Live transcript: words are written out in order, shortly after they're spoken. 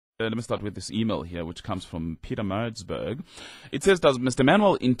Let me start with this email here, which comes from Peter Maritzburg. It says, does Mr.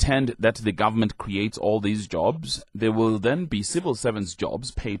 Manuel intend that the government creates all these jobs? There will then be civil servants'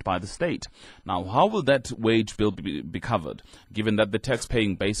 jobs paid by the state. Now, how will that wage bill be covered, given that the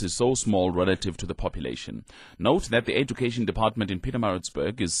tax-paying base is so small relative to the population? Note that the Education Department in Peter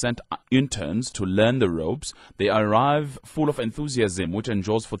Maritzburg is sent interns to learn the ropes. They arrive full of enthusiasm, which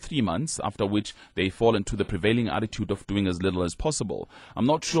endures for 3 months, after which they fall into the prevailing attitude of doing as little as possible. I'm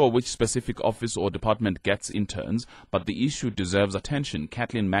not sure which specific office or department gets interns, but the issue deserves attention.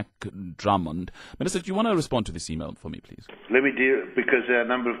 Kathleen McDrummond. Minister, do you want to respond to this email for me, please? Let me deal, because there are a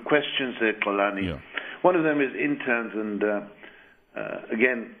number of questions there, Kolani. Yeah. One of them is interns, and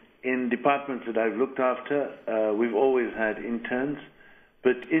again, in departments that I've looked after, we've always had interns,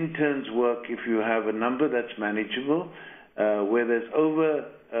 but interns work if you have a number that's manageable, where there's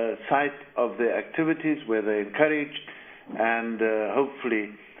oversight of their activities, where they're encouraged, and hopefully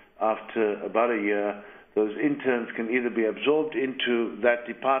after about a year, those interns can either be absorbed into that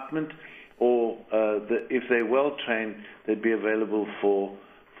department or if they're well trained, they'd be available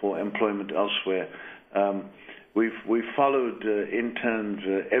for employment elsewhere. We've followed interns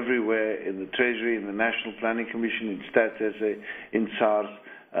everywhere in the Treasury, in the National Planning Commission, in Stats SA, in SARS,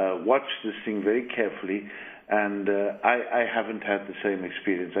 watched this thing very carefully, and I haven't had the same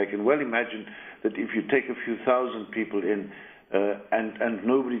experience. I can well imagine that if you take a few thousand people in and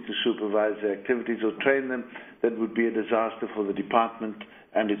nobody to supervise their activities or train them, that would be a disaster for the department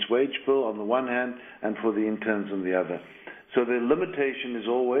and its wage bill on the one hand, and for the interns on the other. So the limitation is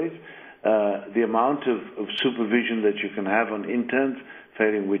always the amount of supervision that you can have on interns,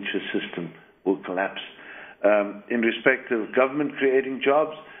 failing which the system will collapse. In respect of government creating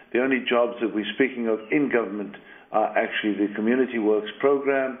jobs, the only jobs that we're speaking of in government are actually the Community Works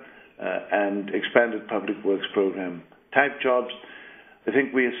Program and Expanded Public Works Program type jobs. I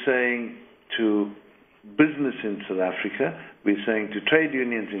think we are saying to business in South Africa, we're saying to trade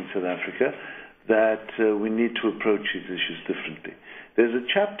unions in South Africa, that we need to approach these issues differently. There's a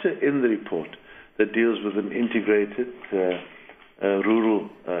chapter in the report that deals with an integrated rural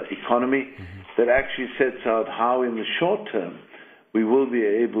economy that actually sets out how in the short term we will be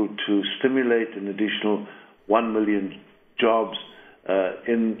able to stimulate an additional 1 million jobs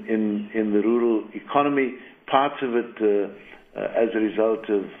in the rural economy, parts of it as a result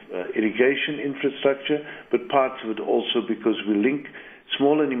of irrigation infrastructure, but parts of it also because we link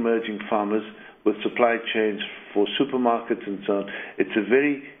small and emerging farmers with supply chains for supermarkets and so on. It's a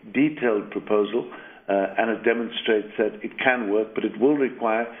very detailed proposal, and it demonstrates that it can work, but it will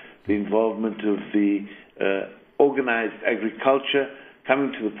require the involvement of the organized agriculture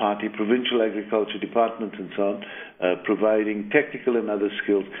coming to the party, provincial agriculture departments and so on, providing technical and other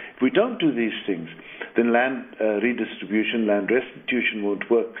skills. If we don't do these things, then land redistribution, land restitution won't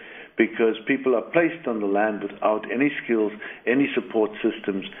work, because people are placed on the land without any skills, any support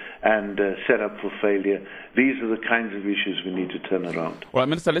systems, and set up for failure. These are the kinds of issues we need to turn around. All right,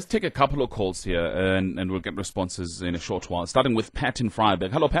 Minister, let's take a couple of calls here, and we'll get responses in a short while, starting with Pat in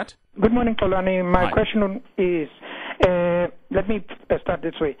Vryburg. Hello, Pat. Good morning, Kolani. My Hi. question is, let me start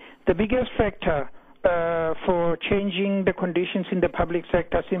this way. The biggest factor for changing the conditions in the public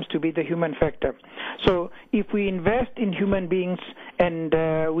sector seems to be the human factor. So if we invest in human beings and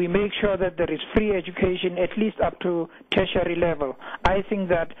we make sure that there is free education, at least up to tertiary level, I think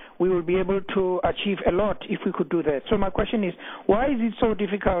that we will be able to achieve a lot if we could do that. So my question is, why is it so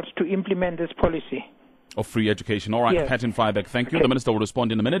difficult to implement this policy? Of free education. All right, Yes. Pat in Vryburg, thank you. The Minister will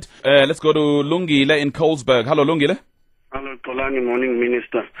respond in a minute. Let's go to Lungile in Colesberg. Hello, Lungile. Hello, Kolani. Morning,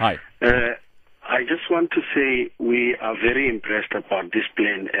 Minister. Hi. I just want to say we are very impressed about this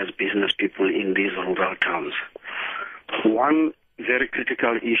plan as business people in these rural towns. One very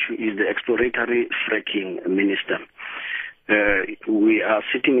critical issue is the exploratory fracking, Minister. We are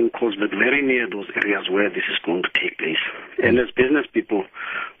sitting in Colesberg, very near those areas where this is going to take place. And as business people,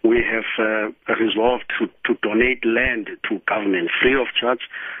 we have resolved to donate land to government free of charge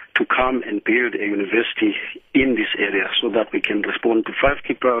to come and build a university in this area so that we can respond to 5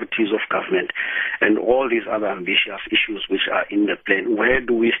 key priorities of government and all these other ambitious issues which are in the plan. Where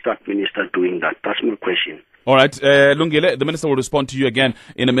do we start, Minister, doing that? That's my question. All right, Lungile, the Minister will respond to you again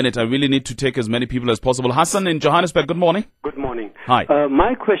in a minute. I really need to take as many people as possible. Hassan in Johannesburg, good morning. Good morning. Hi.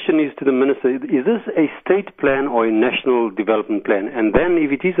 My question is to the Minister, is this a state plan or a national development plan? And then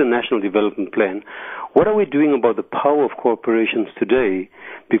if it is a national development plan, what are we doing about the power of corporations today?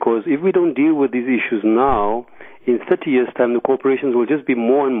 Because if we don't deal with these issues now, in 30 years' time, the corporations will just be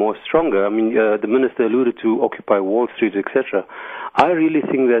more and more stronger. I mean, the minister alluded to Occupy Wall Street, etc. I really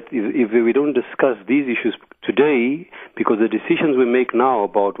think that if we don't discuss these issues today, because the decisions we make now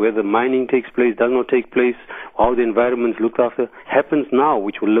about whether mining takes place, does not take place, how the environment is looked after, happens now,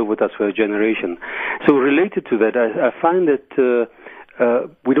 which will live with us for a generation. So related to that, I find that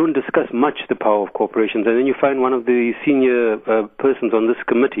we don't discuss much the power of corporations, and then you find one of the senior persons on this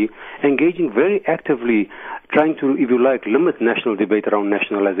committee engaging very actively, trying to, if you like, limit national debate around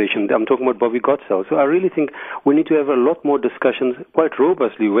nationalization. I'm talking about Bobby Godsell. So I really think we need to have a lot more discussions, quite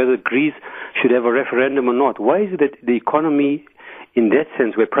robustly, whether Greece should have a referendum or not. Why is it that the economy, in that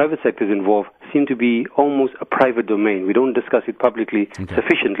sense, where private sector is involved, seem to be almost a private domain? We don't discuss it publicly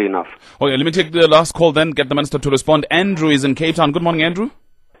sufficiently enough. Okay, let me take the last call then, get the minister to respond. Andrew is in Cape Town. Good morning, Andrew.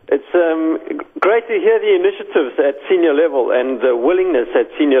 It's great to hear the initiatives at senior level and the willingness at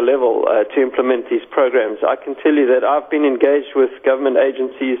senior level to implement these programs. I can tell you that I've been engaged with government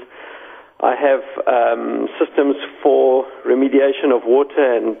agencies. I have systems for remediation of water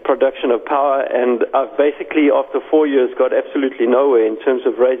and production of power, and I've basically, after 4 years, got absolutely nowhere in terms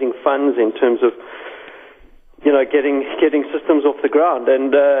of raising funds, in terms of, getting systems off the ground.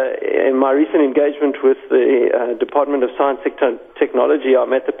 And in my recent engagement with the Department of Science and Technology,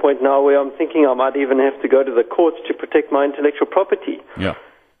 I'm at the point now where I'm thinking I might even have to go to the courts to protect my intellectual property. Yeah.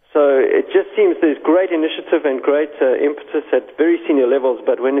 So it just seems there's great initiative and great impetus at very senior levels,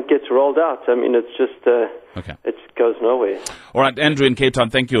 but when it gets rolled out, I mean, it's just, it goes nowhere. All right, Andrew in Cape Town,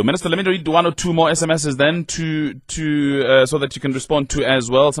 thank you. Minister, let me read one or two more SMSs then so that you can respond to as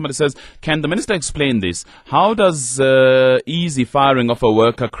well. Somebody says, can the minister explain this? How does easy firing of a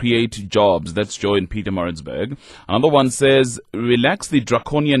worker create jobs? That's Joe in Pietermaritzburg. Another one says, relax the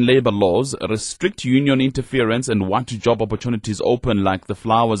draconian labor laws, restrict union interference, and want job opportunities open like the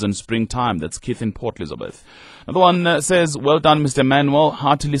flowers in springtime. That's Keith in Port Elizabeth. Another one says, well done, Mr. Manuel.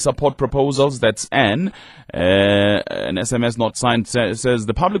 Heartily support proposals. That's Anne. An SMS not signed says,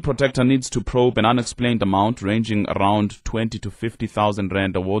 the public protector needs to probe an unexplained amount ranging around 20 to 50,000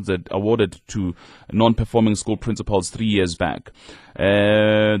 rand awarded to non-performing school principals 3 years back.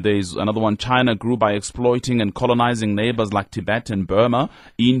 There's another one. China grew by exploiting and colonizing neighbors like Tibet and Burma.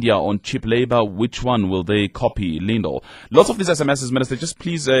 India on cheap labor. Which one will they copy? Lindell. Lots of these SMSs, Minister. Just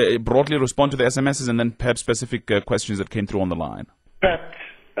please broadly respond to the SMSs and then perhaps specific questions that came through on the line. Pat,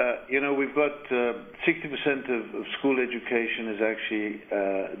 we've got 60% of school education is actually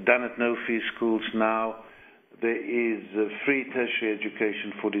done at no-fee schools now. There is free tertiary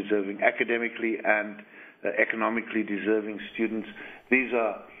education for deserving, academically and economically deserving students. These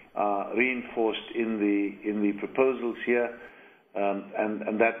are reinforced in the proposals here,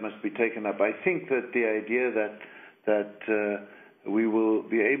 and that must be taken up. I think that the idea that we will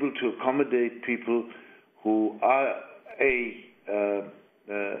be able to accommodate people who are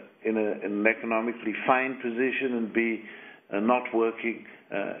in an economically fine position and B, not working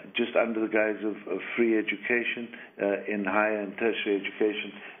just under the guise of free education in higher and tertiary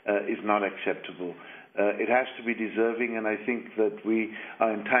education is not acceptable. It has to be deserving, and I think that we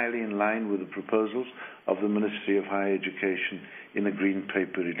are entirely in line with the proposals of the Ministry of Higher Education in a green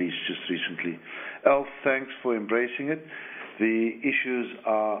paper released just recently. Elf, thanks for embracing it. The issues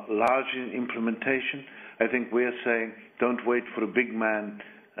are largely in implementation. I think we're saying don't wait for a big man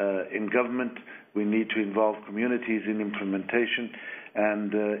in government. We need to involve communities in implementation,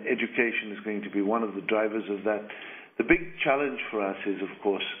 and education is going to be one of the drivers of that. The big challenge for us is, of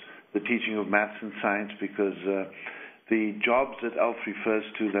course, the teaching of maths and science, because the jobs that Alf refers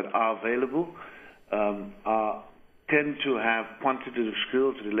to that are available tend to have quantitative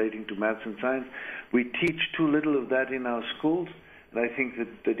skills relating to maths and science. We teach too little of that in our schools, and I think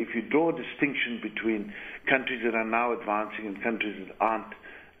that if you draw a distinction between countries that are now advancing and countries that aren't,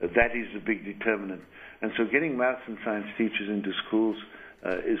 that is the big determinant. And so getting maths and science teachers into schools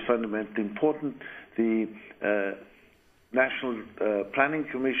is fundamentally important. The National Planning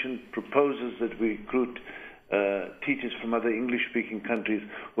Commission proposes that we recruit teachers from other English-speaking countries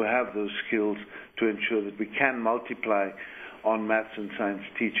who have those skills to ensure that we can multiply on maths and science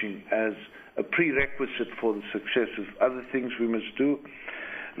teaching as a prerequisite for the success of other things we must do.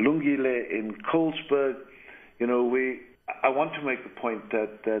 Lungile in Colesberg, I want to make the point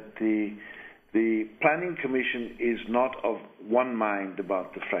that the Planning Commission is not of one mind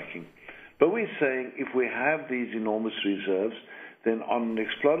about the fracking. But we're saying if we have these enormous reserves, then on an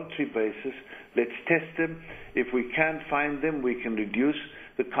exploratory basis, let's test them. If we can't find them, we can reduce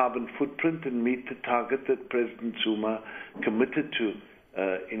the carbon footprint and meet the target that President Zuma committed to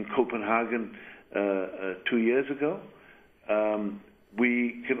in Copenhagen 2 years ago.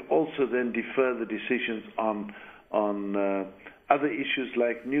 We can also also then defer the decisions on other issues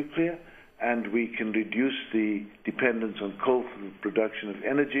like nuclear, and we can reduce the dependence on coal for the production of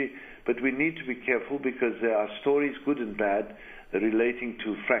energy. But we need to be careful because there are stories, good and bad, relating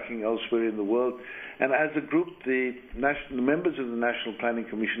to fracking elsewhere in the world. And as a group, the members of the National Planning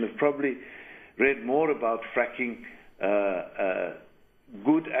Commission have probably read more about fracking,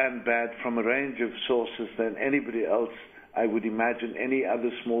 good and bad, from a range of sources than anybody else, I would imagine, any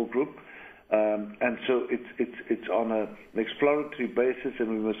other small group. And so it's on an exploratory basis, and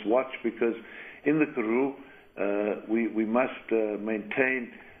we must watch, because in the Karoo, we must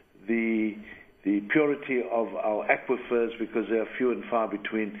maintain the purity of our aquifers, because they are few and far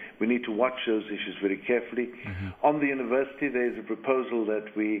between. We need to watch those issues very carefully. On the university, there is a proposal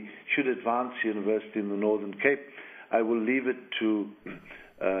that we should advance the university in the Northern Cape. I will leave it to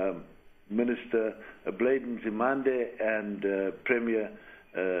Minister Bladen Zimande and Premier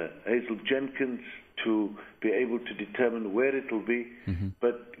Hazel Jenkins to be able to determine where it will be.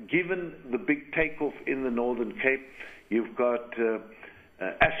 But given the big takeoff in the Northern Cape, you've got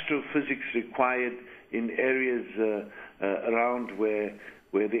astrophysics required in areas around where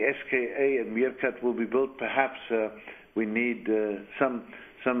the SKA and Meerkat will be built. Perhaps we need some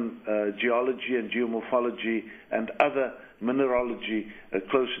geology and geomorphology and other mineralogy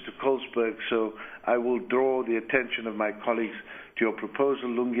closer to Colesberg. So I will draw the attention of my colleagues to your proposal,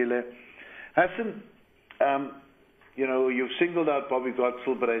 Lungile. Hassan, you've singled out Bobby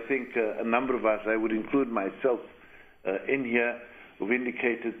Gottsel, but I think a number of us, I would include myself in here, have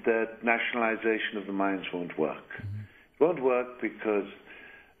indicated that nationalization of the mines won't work. It won't work because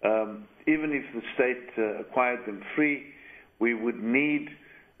even if the state acquired them free, we would need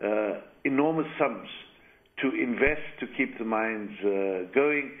enormous sums to invest to keep the mines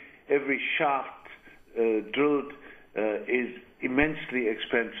going. Every shaft drilled is immensely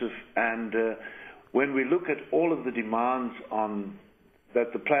expensive, and when we look at all of the demands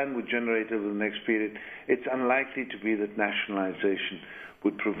that the plan would generate over the next period, it's unlikely to be that nationalization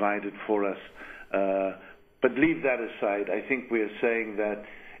would provide it for us. But leave that aside. I think we are saying that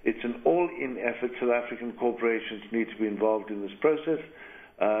it's an all-in effort. South African corporations need to be involved in this process,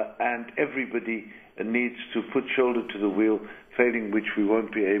 and everybody needs to put shoulder to the wheel, failing which we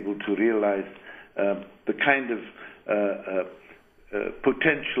won't be able to realize the kind of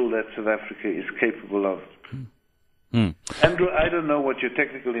potential that South Africa is capable of. Andrew, I don't know what your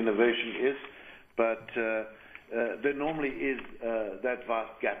technical innovation is, but there normally is that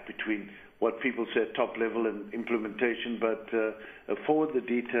vast gap between what people say top level and implementation, but forward the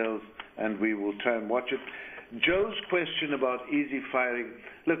details and we will try and watch it. Joe's question about easy firing.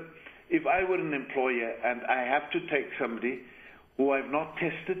 Look, if I were an employer and I have to take somebody who I've not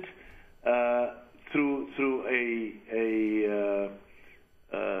tested through a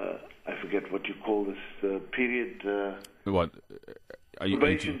I forget what you call this period. What?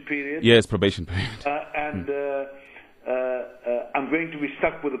 Probation period. Yes, probation period. And I'm going to be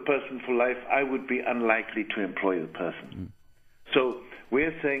stuck with a person for life. I would be unlikely to employ the person. So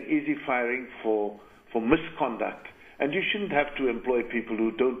we're saying easy firing for misconduct. And you shouldn't have to employ people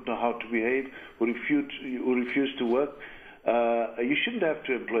who don't know how to behave, who refuse to work. You shouldn't have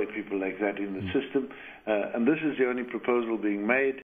to employ people like that in the system. And this is the only proposal being made.